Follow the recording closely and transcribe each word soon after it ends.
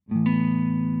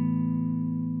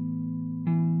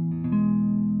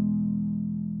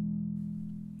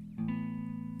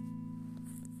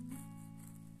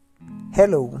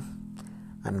Hello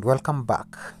and welcome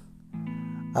back.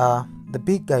 The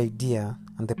big idea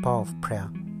and the power of prayer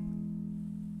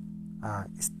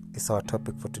is our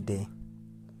topic for today.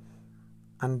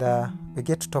 And we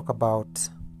get to talk about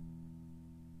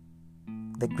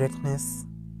the greatness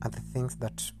and the things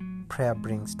that prayer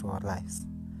brings to our lives.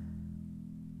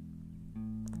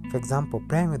 For example,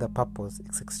 praying with a purpose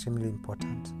is extremely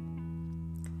important.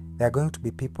 There are going to be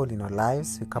people in our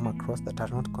lives we come across that are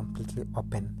not completely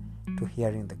open to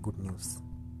hearing the good news.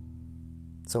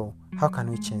 So how can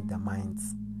we change their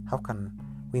minds? How can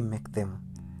we make them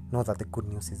know that the good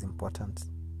news is important?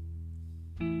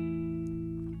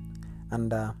 And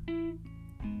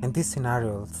in these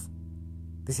scenarios,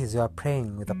 this is where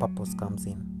praying with a purpose comes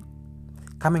in.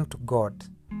 Coming to God,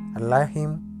 allow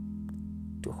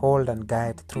Him to hold and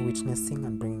guide through witnessing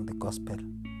and bringing the gospel.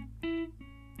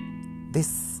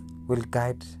 This will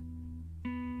guide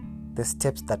the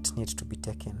steps that need to be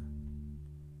taken.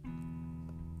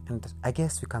 And I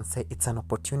guess we can say it's an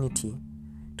opportunity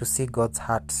to see God's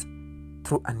heart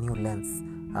through a new lens,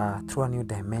 through a new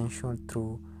dimension,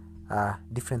 through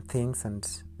different things and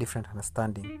different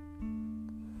understanding.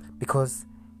 Because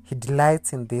He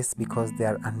delights in this, because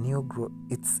there are a new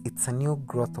it's a new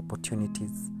growth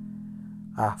opportunities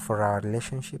for our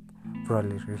relationship, for our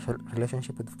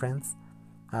relationship with friends,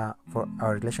 for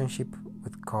our relationship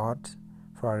with God,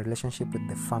 for our relationship with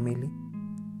the family,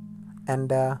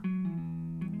 and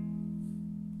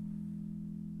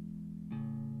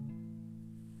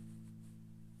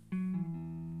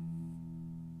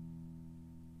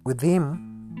with him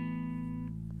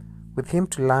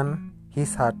to learn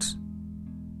His heart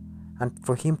and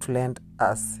for Him to lend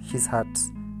us His heart.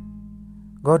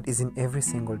 God is in every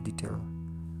single detail,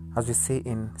 as we see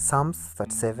in Psalms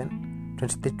 37,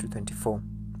 23 to 24.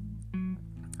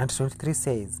 And 23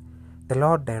 says, "The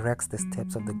Lord directs the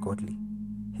steps of the godly.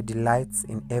 He delights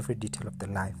in every detail of their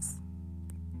lives."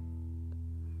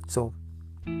 So,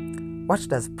 what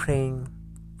does praying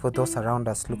for those around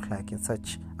us look like in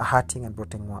such a hurting and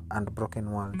broken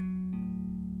world?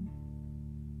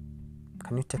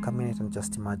 Can you take a minute and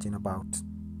just imagine about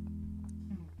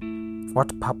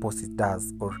what purpose it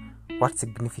does, or what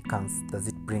significance does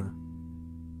it bring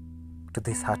to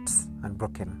this hurt and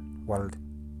broken world?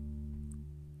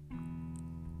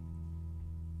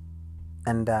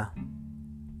 And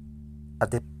at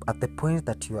the point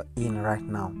that you are in right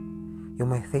now, you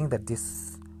may think that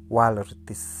this world or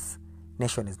this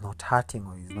nation is not hurting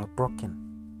or is not broken.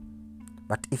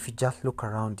 But if you just look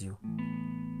around you,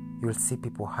 you'll see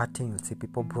people hurting, you'll see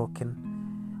people broken,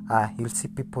 you'll see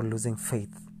people losing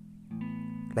faith,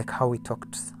 like how we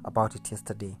talked about it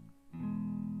yesterday.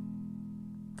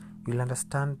 You'll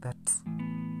understand that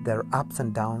there are ups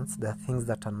and downs, there are things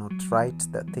that are not right,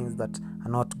 there are things that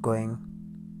are not going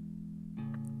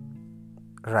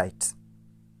right.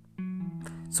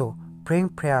 So praying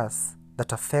prayers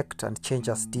that affect and change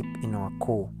us deep in our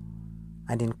core,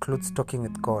 and includes talking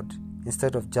with God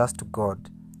instead of just to God,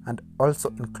 and also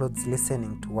includes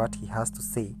listening to what He has to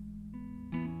say,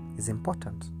 is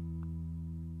important.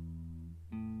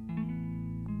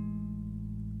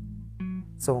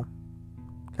 So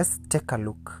let's take a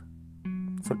look.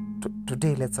 So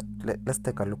today let's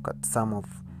take a look at some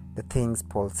of the things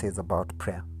Paul says about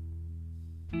prayer.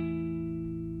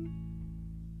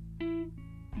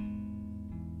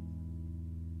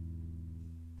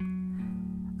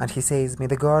 And he says, "May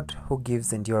the God who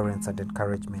gives endurance and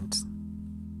encouragement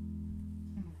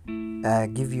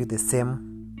give you the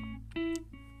same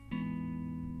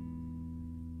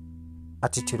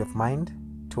attitude of mind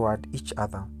toward each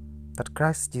other that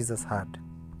Christ Jesus had,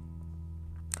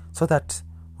 so that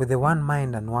with the one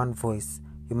mind and one voice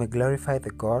you may glorify the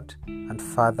God and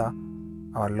Father,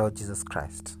 our Lord Jesus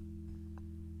Christ."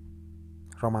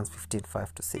 Romans 15,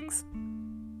 5 to 6.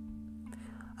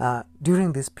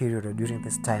 During this period, or during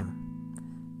this time,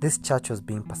 this church was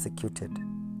being persecuted.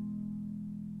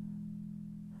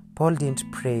 Paul didn't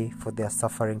pray for their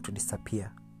suffering to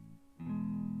disappear.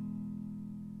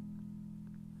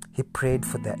 He prayed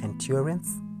for their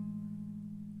endurance,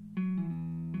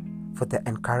 for their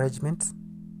encouragement,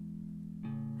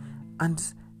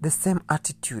 and the same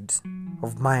attitude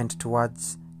of mind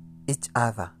towards each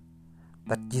other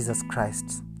that Jesus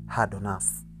Christ had on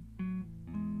us.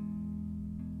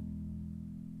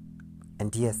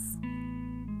 And yes,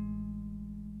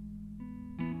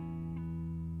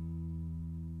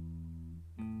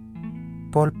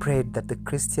 Paul prayed that the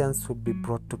Christians would be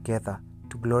brought together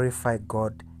to glorify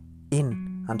God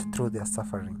in and through their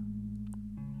suffering.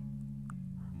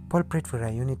 Paul prayed for a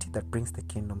unity that brings the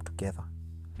kingdom together,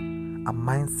 a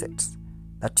mindset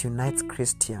that unites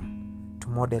Christians to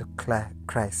model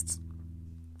Christ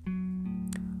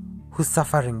whose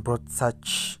suffering brought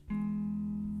such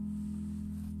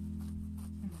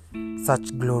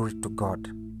glory to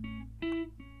God.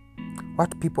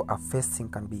 What people are facing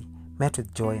can be met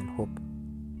with joy and hope.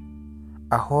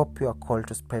 A hope you are called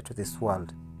to spread to this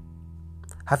world.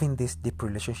 Having this deep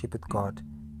relationship with God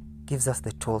gives us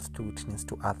the tools to witness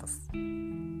to others,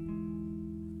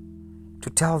 to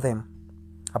tell them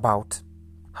about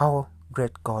how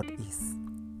great God is,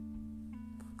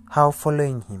 how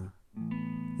following Him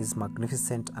is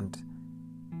magnificent and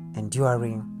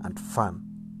enduring and fun.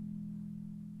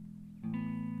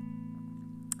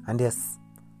 And yes,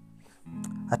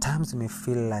 at times we may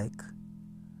feel like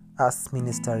us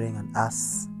ministering and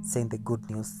us saying the good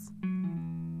news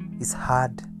is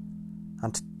hard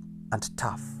and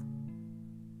tough.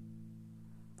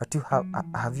 But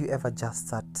have you ever just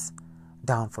sat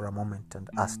down for a moment and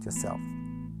asked yourself,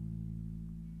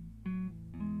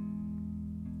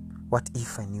 what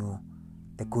if I knew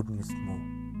the good news more?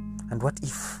 And what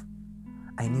if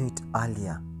I knew it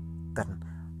earlier than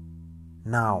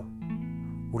now?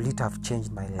 Will it have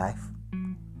changed my life?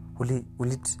 Will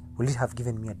it have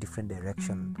given me a different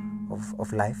direction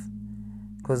of life?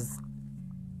 Because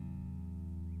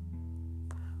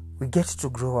we get to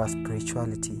grow our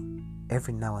spirituality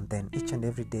every now and then. Each and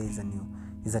every day is a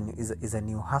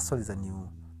new hustle, is a new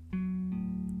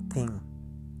thing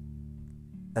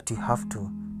that you have to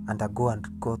undergo and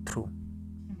go through.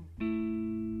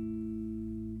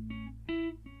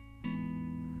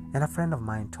 And a friend of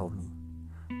mine told me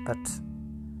that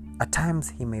at times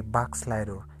he may backslide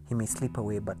or he may slip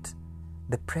away, but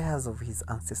the prayers of his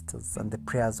ancestors and the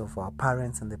prayers of our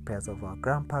parents and the prayers of our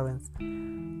grandparents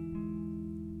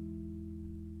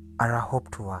are a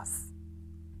hope to us.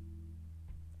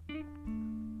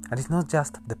 And it's not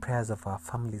just the prayers of our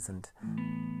families and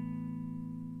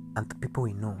the people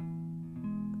we know.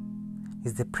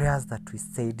 It's the prayers that we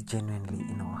said genuinely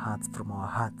in our hearts, from our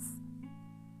hearts,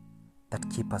 that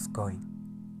keep us going.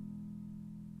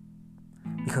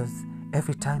 Because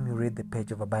every time you read the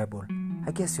page of a Bible,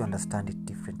 I guess you understand it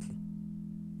differently.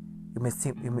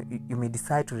 You may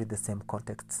decide to read the same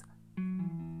context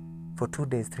for 2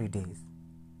 days, 3 days.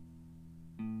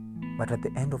 But at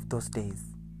the end of those days,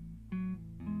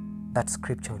 that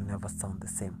scripture will never sound the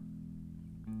same.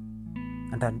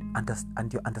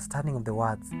 And your understanding of the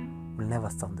words will never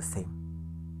sound the same.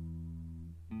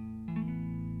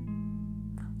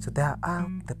 So there are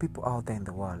the people out there in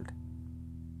the world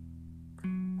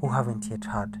who haven't yet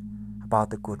heard about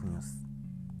the good news,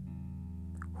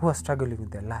 who are struggling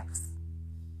with their lives.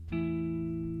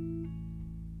 And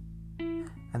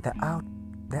there are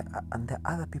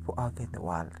other people out there in the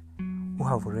world who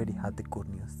have already heard the good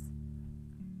news.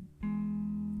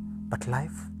 But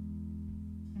life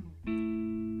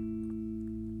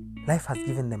has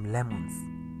given them lemons,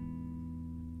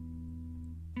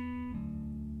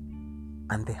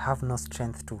 and they have no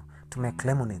strength to make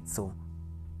lemonade, so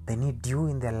they need you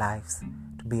in their lives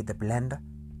to be the blender,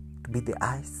 to be the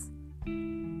ice,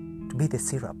 to be the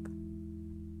syrup,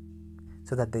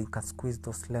 so that they can squeeze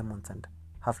those lemons and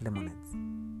have lemonades.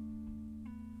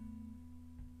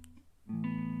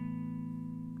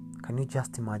 Can you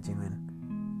just imagine when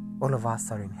all of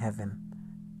us are in heaven,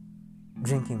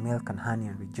 drinking milk and honey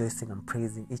and rejoicing and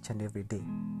praising each and every day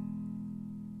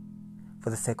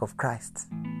for the sake of Christ,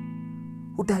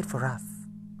 who died for us?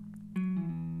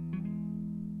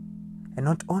 And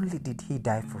not only did He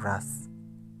die for us,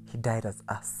 He died as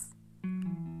us.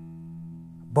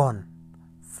 Bone,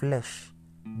 flesh,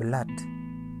 blood,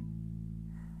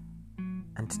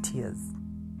 and tears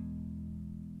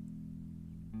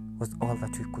was all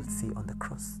that we could see on the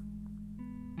cross.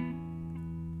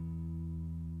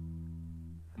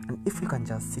 And if you can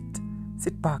just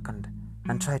sit back and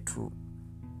try to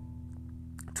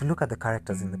look at the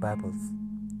characters in the Bibles,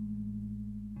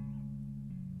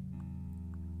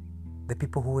 the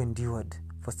people who endured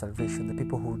for salvation, the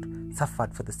people who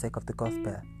suffered for the sake of the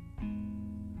gospel,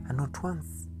 and not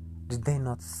once did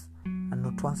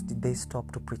they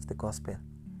stop to preach the gospel.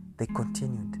 They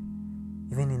continued,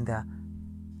 even in their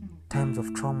times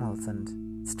of troubles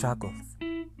and struggles.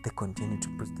 They continued to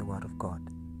preach the word of God.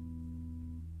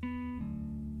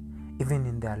 Even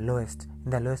in their lowest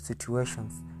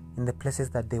situations, in the places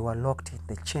that they were locked in,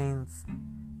 the chains,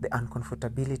 the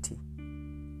uncomfortability,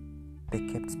 they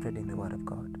kept spreading the word of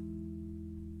God.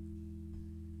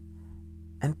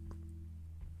 And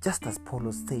just as Paul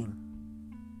was saying,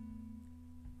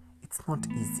 it's not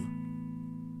easy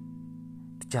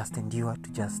to just endure,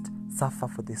 to just suffer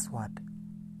for this word,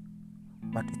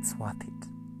 but it's worth it.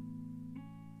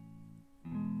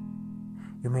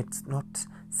 You may not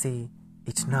see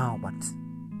it now, but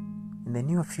in the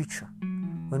near future,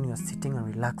 when you're sitting and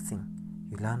relaxing,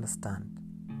 you'll understand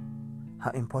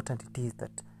how important it is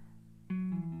that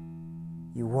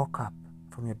you woke up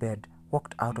from your bed,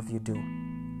 walked out of your door,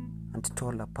 and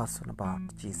told a person about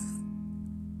Jesus.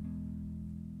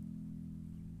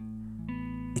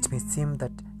 It may seem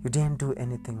that you didn't do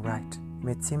anything right. It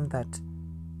may seem that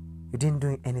you didn't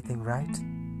do anything right,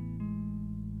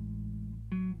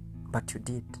 but you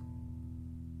did.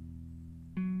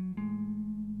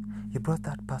 You brought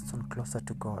that person closer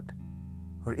to God.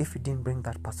 Or if you didn't bring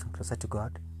that person closer to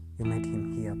God, you made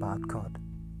him hear about God.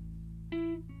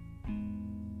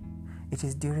 It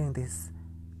is during these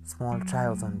small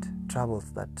trials and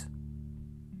troubles that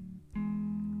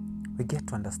we get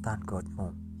to understand God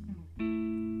more.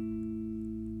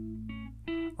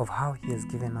 Of how he has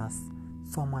given us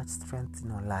so much strength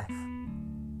in our life,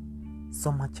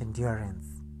 so much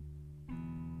endurance,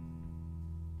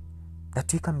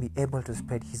 that we can be able to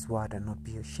spread his word and not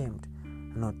be ashamed,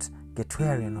 and not get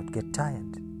weary and not get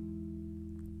tired.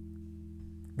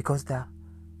 Because there are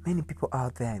many people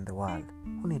out there in the world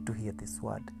who need to hear this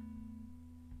word.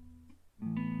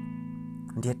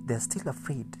 And yet they're still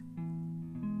afraid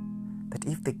that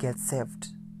if they get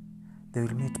saved, they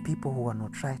will meet people who are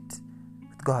not right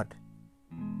with God.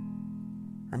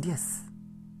 And yes,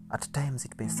 at times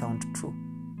it may sound true.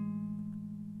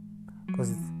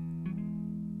 Because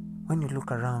when you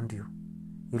look around you,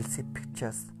 you'll see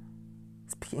pictures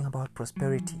speaking about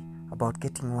prosperity, about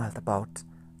getting wealth, about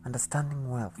understanding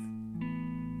wealth.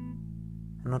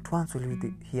 And not once will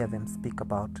you hear them speak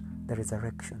about the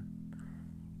resurrection.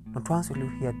 Not once will you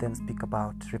hear them speak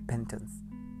about repentance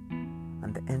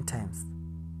and the end times.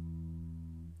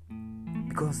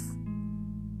 Because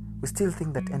we still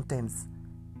think that end times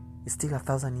is still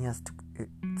 1,000 years,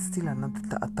 still another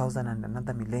 1,000 and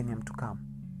another millennium to come.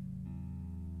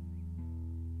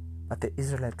 But the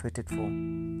Israelites waited for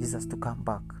Jesus to come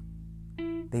back.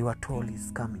 They were told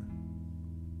he's coming.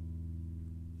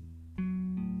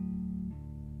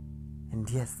 And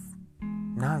yes,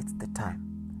 now it's the time.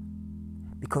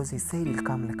 Because he said he'll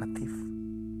come like a thief.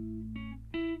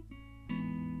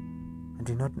 And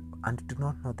do not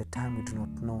know the time, we do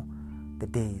not know the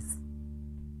days.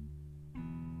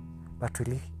 But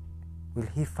will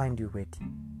he find you ready?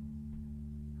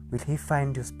 Will he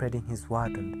find you spreading his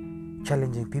word and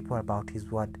challenging people about his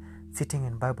word, sitting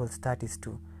in Bible studies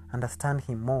to understand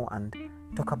him more and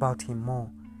talk about him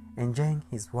more, enjoying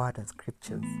his word and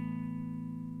scriptures?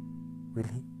 Will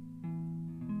he?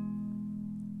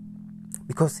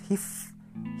 Because if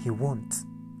he won't,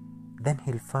 then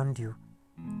he'll find you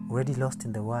already lost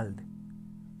in the world,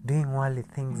 doing worldly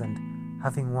things and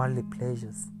having worldly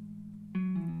pleasures.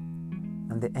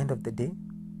 And at the end of the day,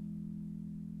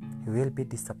 he will be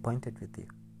disappointed with you.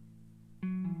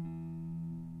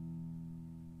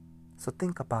 So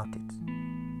think about it.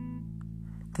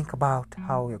 Think about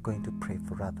how you're going to pray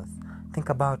for others. Think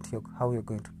about how you're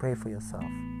going to pray for yourself.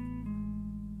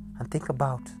 And think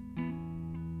about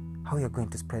how you're going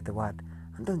to spread the word.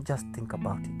 And don't just think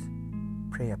about it.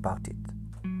 Pray about it.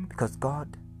 Because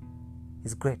God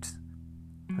is great.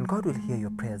 And God will hear your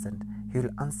prayers and he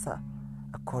will answer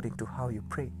according to how you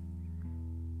pray.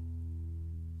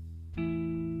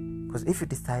 Because if you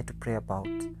decide to pray about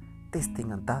this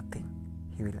thing and that thing,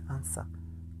 he will answer.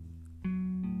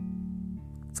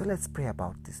 So let's pray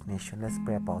about this nation. Let's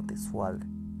pray about this world.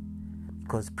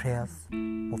 Because prayers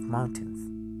move mountains.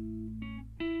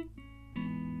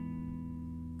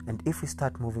 And if we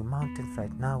start moving mountains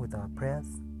right now with our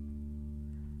prayers,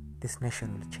 this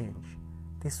nation will change.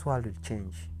 This world will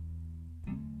change.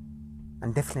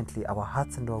 And definitely our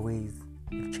hearts and our ways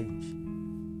will change.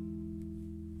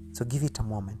 So give it a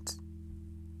moment.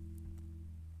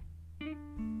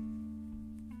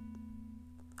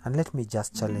 And let me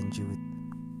just challenge you with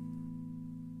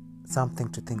something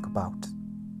to think about.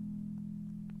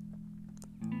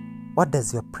 What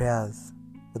does your prayers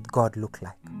with God look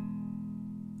like?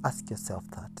 Ask yourself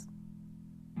that.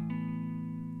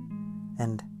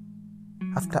 And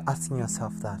after asking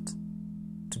yourself that,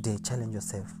 today challenge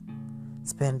yourself.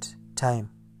 Spend time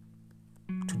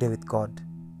today with God,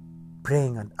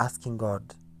 praying and asking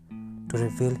God to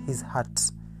reveal his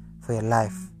heart for your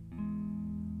life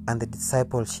and the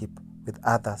discipleship with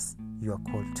others you are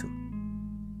called to.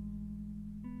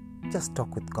 Just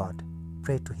talk with God,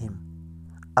 pray to him,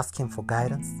 ask him for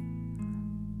guidance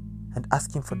and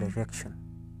ask him for direction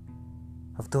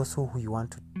of those who you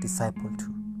want to disciple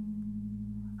to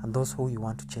and those who you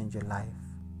want to change your life,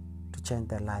 to change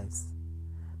their lives.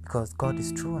 Because God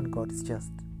is true and God is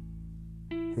just.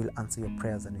 He will answer your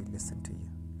prayers and will listen to you.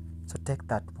 So take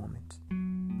that moment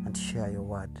and share your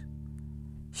word.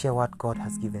 Share what God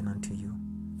has given unto you.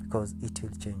 because it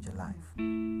will change your life.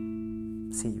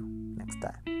 See you next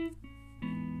time.